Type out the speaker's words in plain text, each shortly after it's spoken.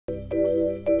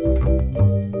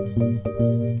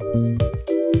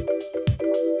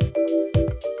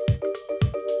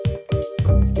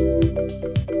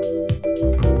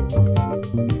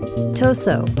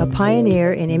Tosoh, a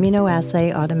pioneer in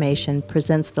immunoassay automation,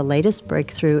 presents the latest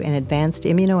breakthrough in advanced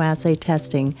immunoassay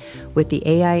testing with the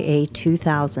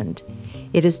AIA-2000.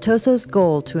 It is Tosoh's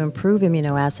goal to improve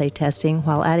immunoassay testing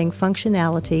while adding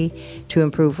functionality to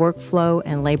improve workflow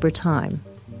and labor time.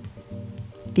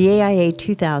 The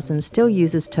AIA-2000 still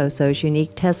uses Tosoh's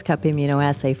unique test cup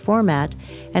immunoassay format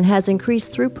and has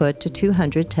increased throughput to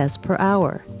 200 tests per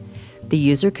hour. The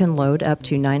user can load up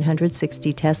to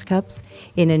 960 test cups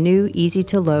in a new,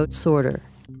 easy-to-load sorter.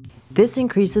 This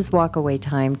increases walkaway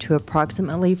time to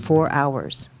approximately 4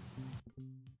 hours.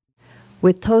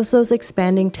 With Tosoh's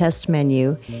expanding test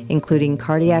menu, including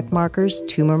cardiac markers,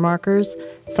 tumor markers,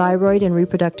 thyroid and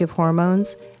reproductive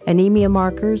hormones, anemia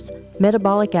markers,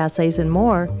 metabolic assays, and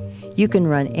more, you can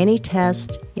run any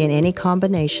test in any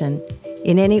combination,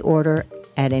 in any order,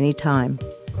 at any time.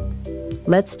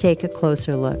 Let's take a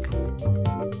closer look.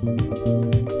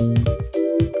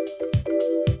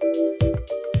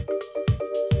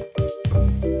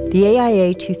 The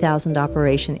AIA-2000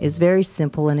 operation is very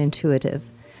simple and intuitive.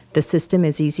 The system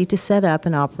is easy to set up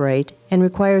and operate and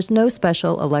requires no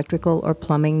special electrical or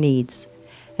plumbing needs.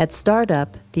 At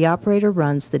startup, the operator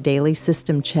runs the daily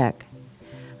system check.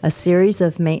 A series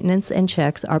of maintenance and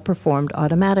checks are performed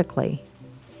automatically.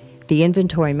 The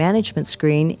inventory management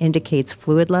screen indicates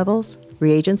fluid levels,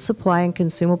 reagent supply and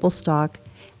consumable stock,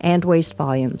 and waste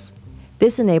volumes.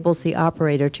 This enables the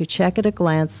operator to check at a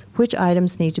glance which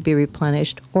items need to be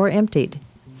replenished or emptied.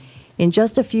 In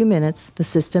just a few minutes, the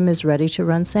system is ready to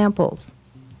run samples.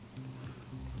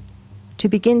 To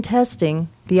begin testing,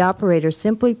 the operator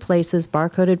simply places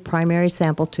barcoded primary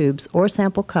sample tubes or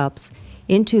sample cups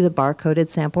into the barcoded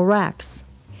sample racks.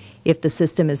 If the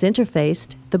system is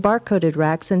interfaced, the barcoded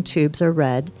racks and tubes are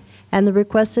read, and the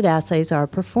requested assays are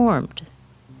performed.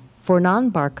 For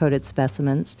non-barcoded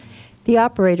specimens, the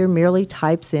operator merely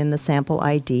types in the sample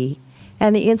ID,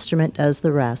 and the instrument does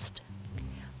the rest.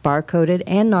 Barcoded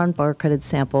and non-barcoded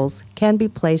samples can be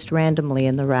placed randomly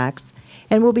in the racks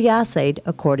and will be assayed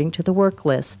according to the work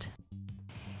list.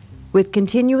 With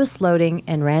continuous loading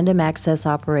and random access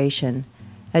operation,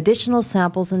 additional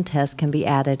samples and tests can be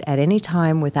added at any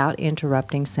time without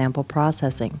interrupting sample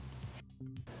processing.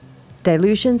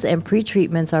 Dilutions and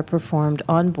pretreatments are performed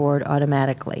on board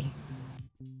automatically.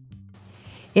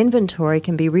 Inventory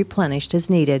can be replenished as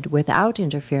needed without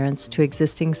interference to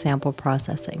existing sample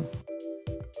processing.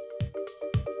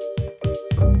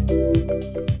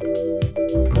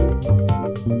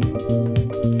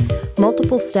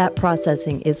 Multiple stat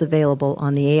processing is available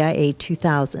on the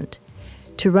AIA-2000.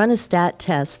 To run a stat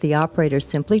test, the operator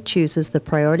simply chooses the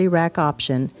priority rack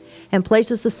option and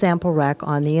places the sample rack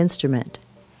on the instrument.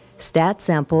 Stat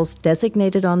samples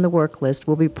designated on the work list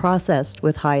will be processed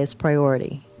with highest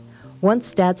priority. Once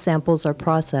stat samples are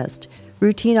processed,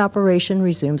 routine operation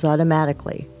resumes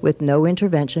automatically, with no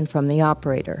intervention from the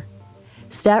operator.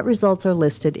 Stat results are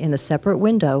listed in a separate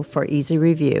window for easy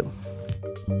review.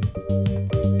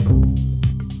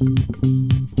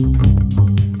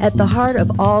 At the heart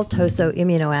of all Tosoh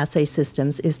immunoassay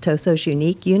systems is Tosoh's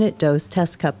unique unit dose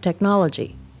test cup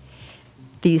technology.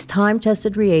 These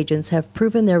time-tested reagents have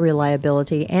proven their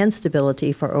reliability and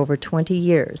stability for over 20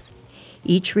 years.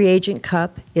 Each reagent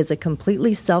cup is a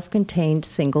completely self-contained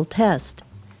single test.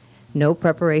 No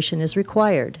preparation is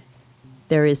required.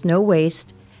 There is no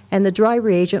waste, and the dry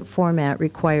reagent format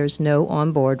requires no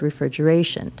onboard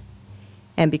refrigeration.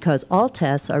 And because all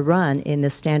tests are run in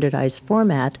this standardized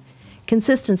format,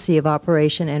 consistency of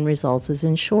operation and results is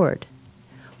ensured.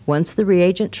 Once the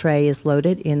reagent tray is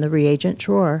loaded in the reagent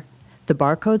drawer, the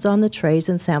barcodes on the trays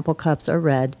and sample cups are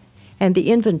read, and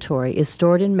the inventory is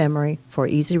stored in memory for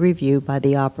easy review by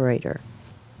the operator.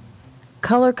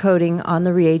 Color coding on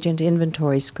the reagent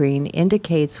inventory screen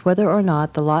indicates whether or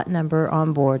not the lot number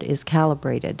on board is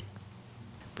calibrated.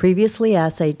 Previously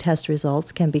assayed test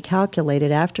results can be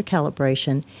calculated after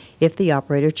calibration if the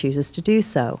operator chooses to do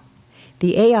so.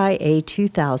 The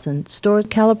AIA-2000 stores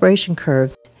calibration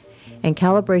curves, and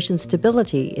calibration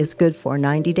stability is good for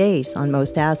 90 days on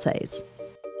most assays.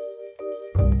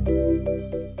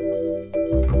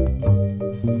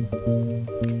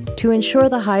 To ensure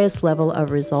the highest level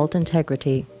of result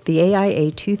integrity, the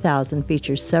AIA-2000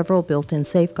 features several built-in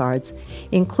safeguards,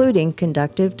 including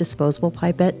conductive disposable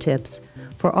pipette tips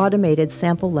for automated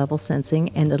sample level sensing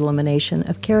and elimination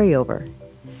of carryover.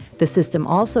 The system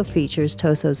also features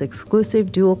Tosoh's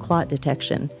exclusive dual clot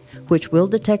detection, which will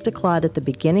detect a clot at the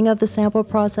beginning of the sample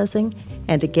processing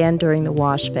and again during the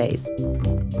wash phase.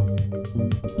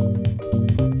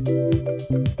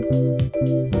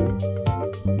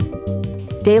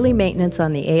 Daily maintenance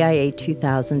on the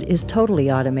AIA-2000 is totally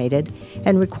automated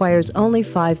and requires only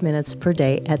 5 minutes per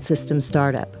day at system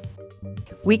startup.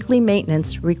 Weekly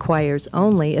maintenance requires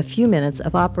only a few minutes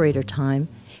of operator time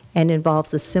and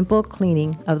involves a simple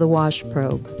cleaning of the wash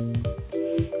probe.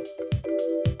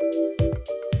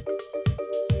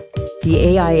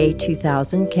 The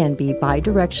AIA-2000 can be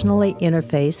bidirectionally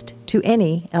interfaced to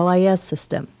any LIS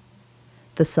system.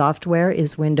 The software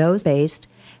is Windows-based,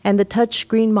 and the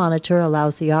touchscreen monitor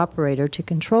allows the operator to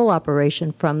control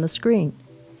operation from the screen.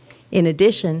 In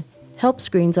addition, help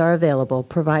screens are available,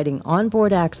 providing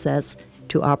onboard access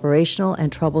to operational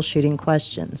and troubleshooting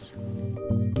questions.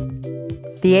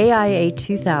 The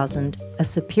AIA-2000, a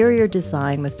superior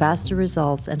design with faster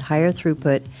results and higher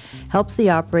throughput, helps the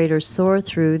operators soar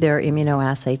through their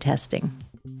immunoassay testing.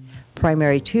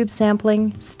 Primary tube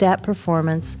sampling, stat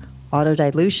performance,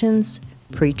 autodilutions,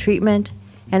 pre-treatment,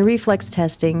 and reflex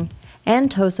testing, and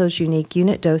Tosoh's unique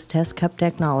unit dose test cup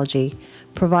technology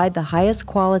provide the highest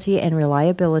quality and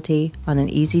reliability on an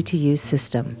easy-to-use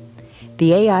system.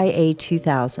 The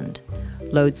AIA-2000.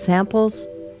 Load samples,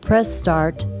 press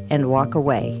start, and walk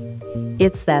away.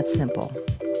 It's that simple.